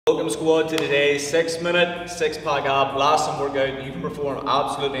Welcome squad to today's 6-minute, 6-pack ab blasting workout. You can perform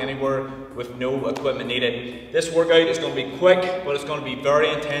absolutely anywhere with no equipment needed. This workout is going to be quick, but it's going to be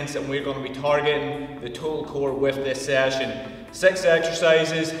very intense, and we're going to be targeting the total core with this session. 6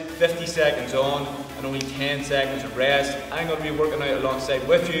 exercises, 50 seconds on, and only 10 seconds of rest. I'm going to be working out alongside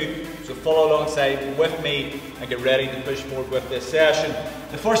with you, so follow alongside with me and get ready to push forward with this session.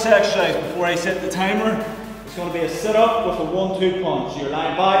 The first exercise before I set the timer, it's going to be a sit-up with a 1-2 punch. You're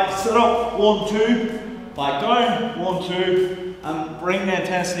lying back, sit up, 1-2, back down, 1-2, and bring the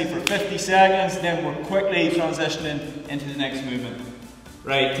intensity for 50 seconds, then we're quickly transitioning into the next movement.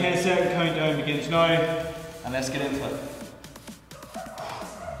 Right, 10-second countdown begins now, and let's get into it.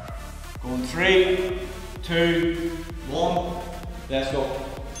 Going 3, 2, 1, let's go.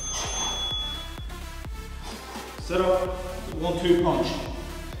 Sit up, 1-2 punch.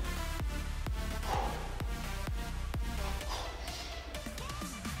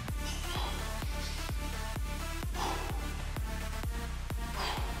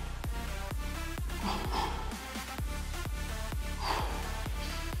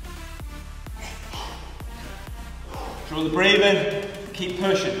 Throw the breathing, keep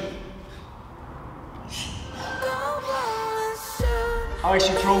pushing. I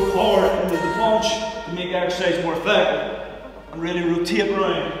should throw power into the punch to make the exercise more effective and really rotate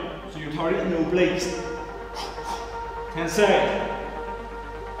around so you're targeting the obliques. 10 seconds.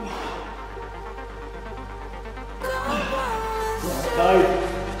 5,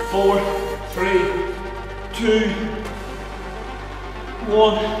 4, 3, 2,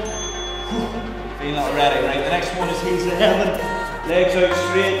 1. Feeling that already, right? The next one is heels to heaven. Legs out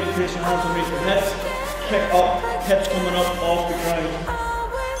straight, you place your hands underneath your hips. Kick up, hips coming up off the ground.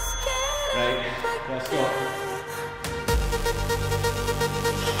 Right, let's go.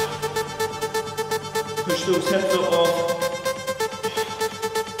 Push those hips up off.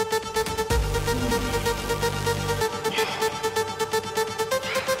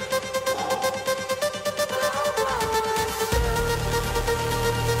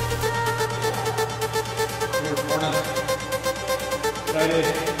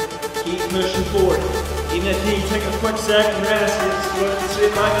 Keep pushing forward. Even if you take a quick second rest, it's working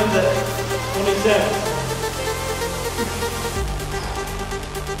straight back into 20 seconds.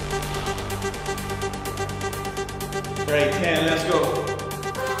 Right, 10, let's go.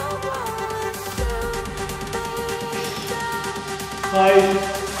 5,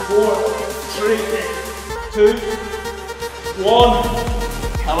 4, 3, 2, 1.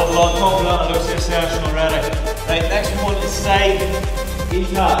 Hell of a lot confident on this session already. Right, next one is side heel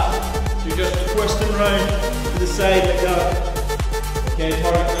tap. So you're just twisting around to the side like that. Okay,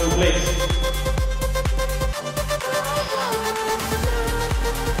 target the obliques.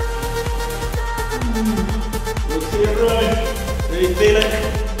 Rotate around. Really feel it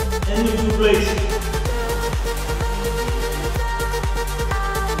in those obliques.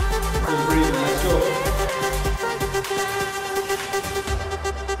 Good breathing, let's go.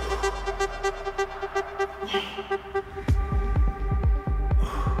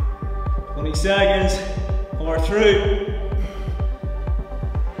 20 seconds, power through.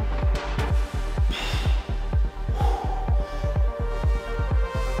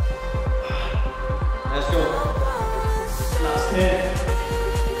 Let's go. Last 10.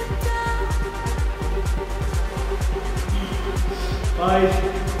 5,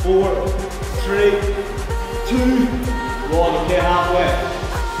 4, 3, 2, 1. Okay, halfway.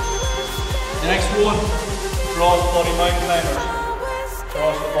 The next one, cross body mountain climbers.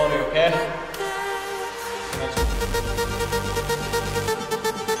 Cross the body, okay? Next one.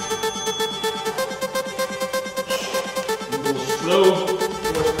 You go slow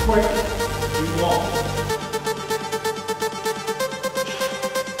or as quick as you want.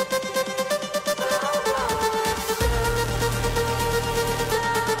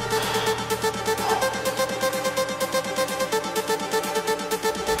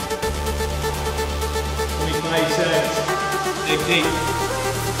 Dig deep.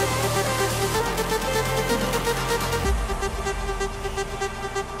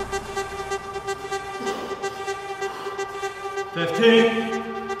 15.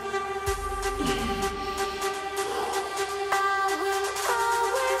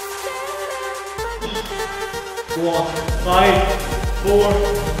 5, 4,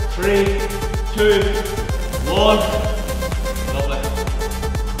 3, 2, 1. Lovely.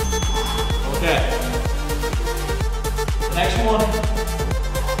 Okay. Next one,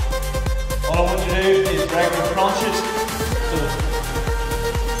 all I want you to do is regular crunches. So,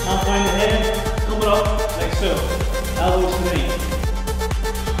 hand behind the head, coming up like so, elbows to knee.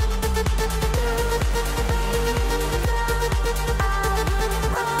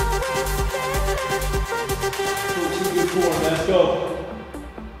 go.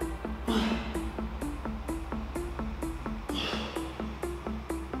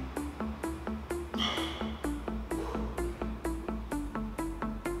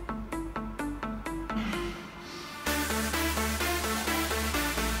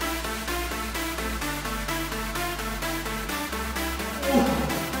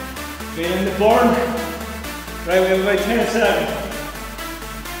 Feeling the burn. Right, we have about 10 seconds.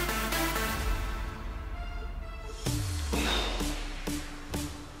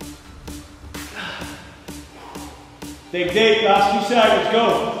 Dig deep, last few seconds, go.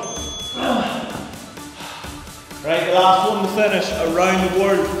 Right, the last one to finish, around the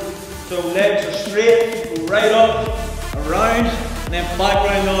world. So legs are straight, go right up, around, and then back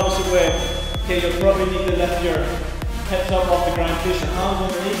round the opposite way. Okay, you'll probably need to lift your hips up off the ground, place your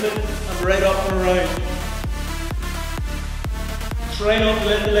hands underneath it, and right up and around. Try not to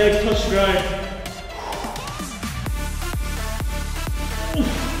let the legs touch the ground.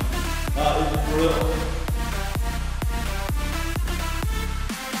 That is brutal.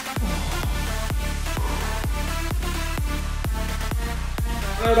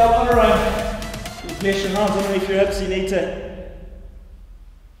 Right up and around. You place your hands underneath your hips, you need to.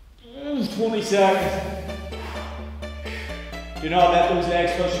 20 seconds. Do not let those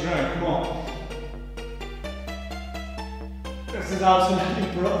legs touch the ground, come on. This is absolutely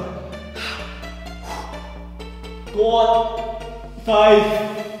brutal. Go on.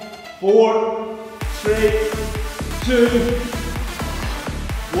 5, 4, 3, 2,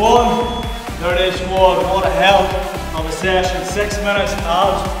 1. There it is, squad. What a hell of a session. 6 minutes,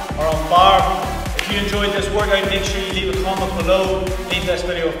 abs are on fire. If you enjoyed this workout, make sure you leave a comment below, leave this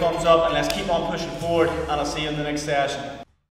video a thumbs up, and let's keep on pushing forward, and I'll see you in the next session.